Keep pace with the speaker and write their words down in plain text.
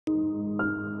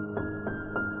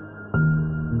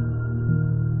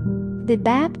the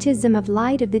baptism of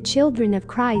light of the children of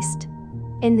Christ.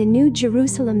 In the New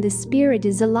Jerusalem the Spirit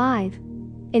is alive.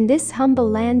 In this humble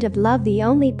land of love the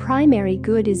only primary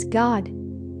good is God.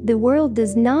 The world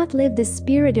does not live the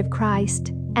Spirit of Christ,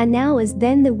 and now as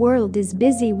then the world is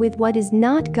busy with what is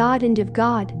not God and of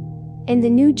God. In the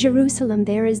New Jerusalem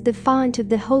there is the font of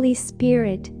the Holy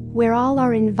Spirit, where all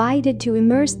are invited to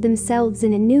immerse themselves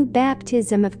in a new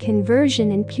baptism of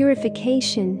conversion and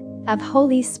purification, of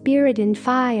Holy Spirit and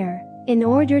fire, in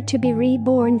order to be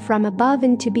reborn from above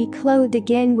and to be clothed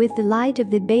again with the light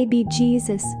of the baby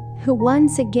Jesus, who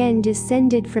once again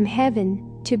descended from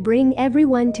heaven, to bring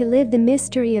everyone to live the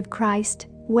mystery of Christ,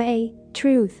 way,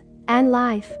 truth, and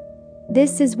life.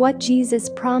 This is what Jesus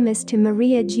promised to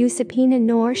Maria Giuseppina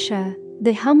Norcia,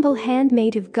 the humble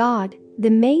handmaid of God,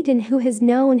 the maiden who has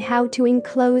known how to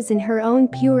enclose in her own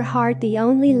pure heart the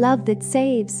only love that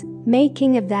saves,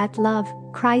 making of that love,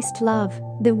 Christ love,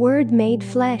 the Word made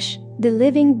flesh, the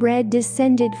living bread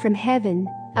descended from heaven,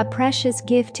 a precious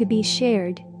gift to be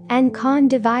shared and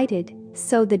condivided,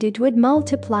 so that it would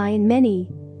multiply in many.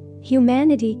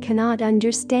 Humanity cannot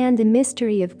understand the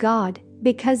mystery of God,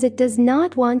 because it does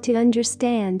not want to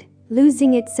understand,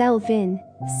 losing itself in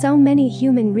so many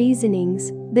human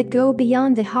reasonings that go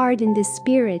beyond the heart and the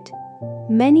spirit.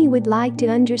 Many would like to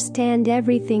understand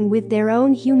everything with their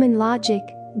own human logic,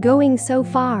 going so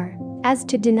far as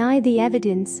to deny the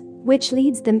evidence, which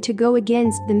leads them to go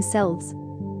against themselves.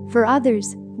 For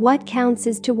others, what counts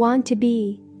is to want to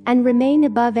be and remain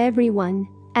above everyone,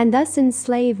 and thus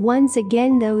enslave once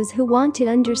again those who want to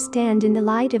understand in the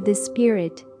light of the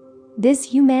Spirit. This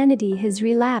humanity has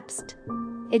relapsed.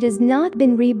 It has not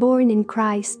been reborn in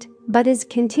Christ, but is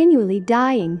continually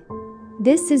dying.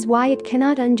 This is why it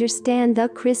cannot understand the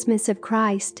Christmas of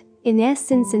Christ, in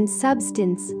essence and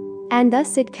substance, and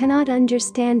thus it cannot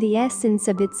understand the essence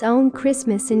of its own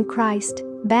Christmas in Christ,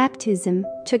 baptism,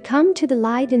 to come to the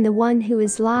light in the one who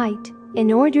is light,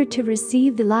 in order to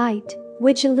receive the light,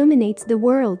 which illuminates the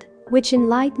world, which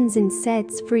enlightens and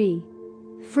sets free.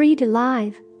 Free to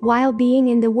live, while being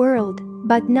in the world,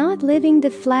 but not living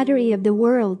the flattery of the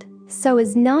world, so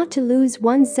as not to lose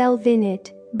oneself in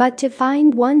it, but to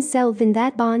find oneself in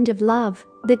that bond of love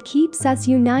that keeps us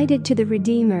united to the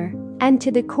Redeemer, and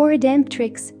to the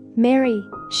Coredemptrix, Mary,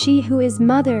 she who is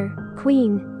Mother,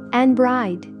 Queen, and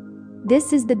Bride.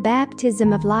 This is the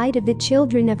baptism of light of the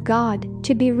children of God,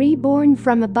 to be reborn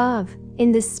from above,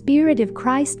 in the Spirit of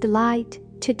Christ the light,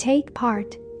 to take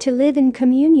part, to live in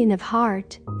communion of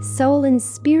heart, soul and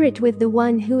spirit with the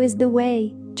one who is the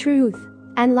way, truth,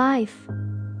 and life.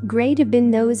 Great have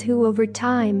been those who over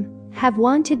time have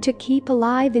wanted to keep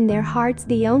alive in their hearts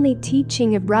the only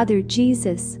teaching of Brother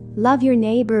Jesus, love your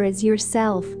neighbor as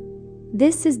yourself.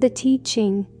 This is the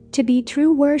teaching, to be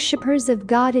true worshippers of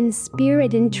God in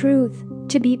spirit and truth,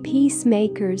 to be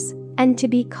peacemakers, and to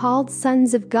be called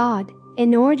sons of God,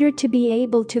 in order to be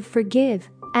able to forgive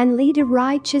and lead a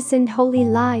righteous and holy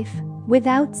life,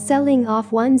 without selling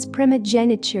off one's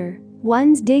primogeniture,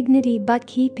 one's dignity, but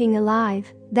keeping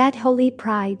alive that holy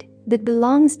pride that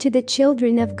belongs to the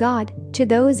children of God, to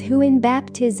those who in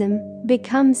baptism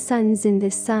become sons in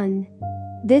the Son.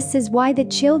 This is why the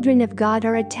children of God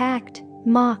are attacked,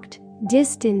 mocked,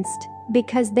 distanced,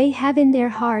 because they have in their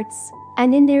hearts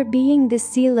and in their being the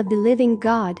seal of the living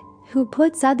God, who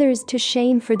puts others to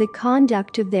shame for the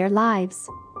conduct of their lives.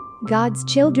 God's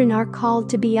children are called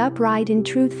to be upright and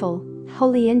truthful,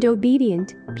 holy and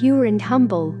obedient, pure and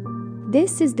humble.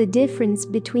 This is the difference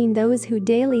between those who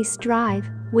daily strive,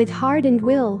 with heart and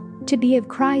will, to be of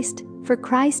Christ, for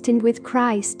Christ and with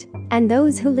Christ, and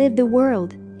those who live the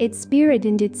world, its spirit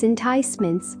and its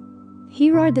enticements.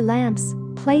 Here are the lamps,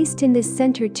 placed in the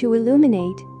center to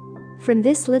illuminate. From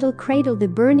this little cradle the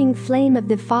burning flame of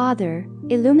the Father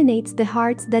illuminates the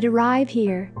hearts that arrive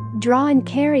here, draw and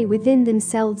carry within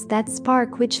themselves that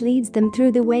spark which leads them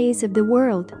through the ways of the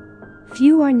world.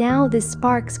 Few are now the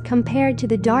sparks compared to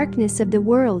the darkness of the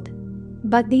world,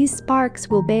 but these sparks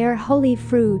will bear holy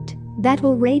fruit that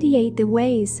will radiate the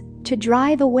ways, to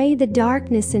drive away the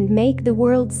darkness and make the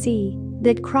world see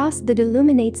that cross that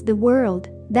illuminates the world,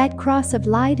 that cross of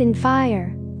light and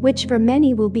fire, which for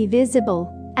many will be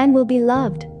visible and will be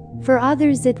loved, for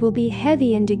others it will be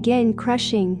heavy and again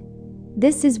crushing.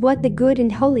 This is what the good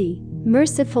and holy,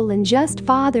 merciful and just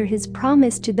Father has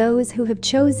promised to those who have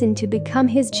chosen to become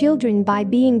His children by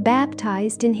being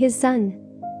baptized in His Son.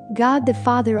 God the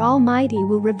Father Almighty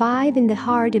will revive in the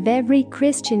heart of every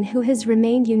Christian who has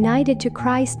remained united to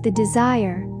Christ the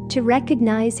desire to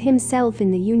recognize himself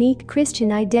in the unique Christian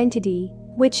identity,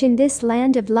 which in this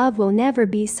land of love will never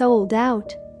be sold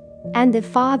out. And the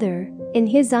Father, in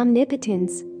His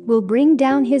omnipotence, will bring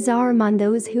down His arm on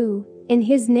those who, In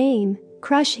His name,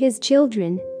 crush His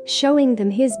children, showing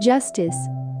them His justice.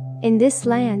 In this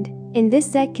land, in this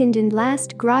second and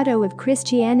last grotto of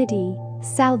Christianity,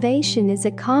 salvation is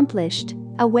accomplished,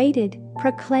 awaited,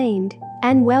 proclaimed,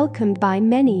 and welcomed by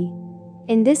many.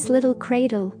 In this little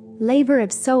cradle, laver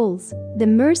of souls, the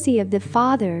mercy of the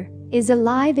Father is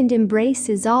alive and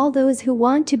embraces all those who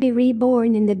want to be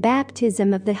reborn in the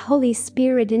baptism of the Holy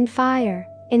Spirit in fire,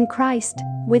 in Christ,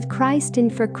 with Christ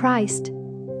and for Christ.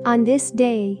 On this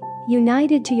day,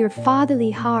 united to your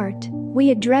fatherly heart, we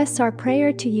address our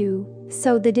prayer to you,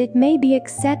 so that it may be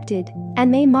accepted and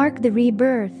may mark the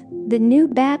rebirth, the new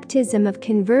baptism of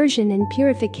conversion and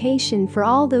purification for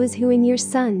all those who in your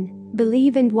Son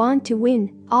believe and want to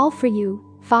win, all for you,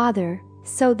 Father,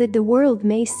 so that the world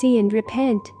may see and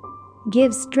repent.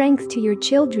 Give strength to your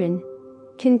children.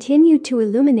 Continue to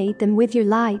illuminate them with your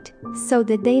light, so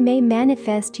that they may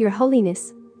manifest your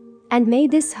holiness. And may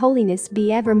this holiness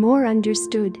be ever more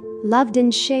understood, loved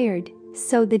and shared,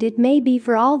 so that it may be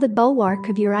for all the bulwark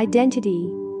of your identity.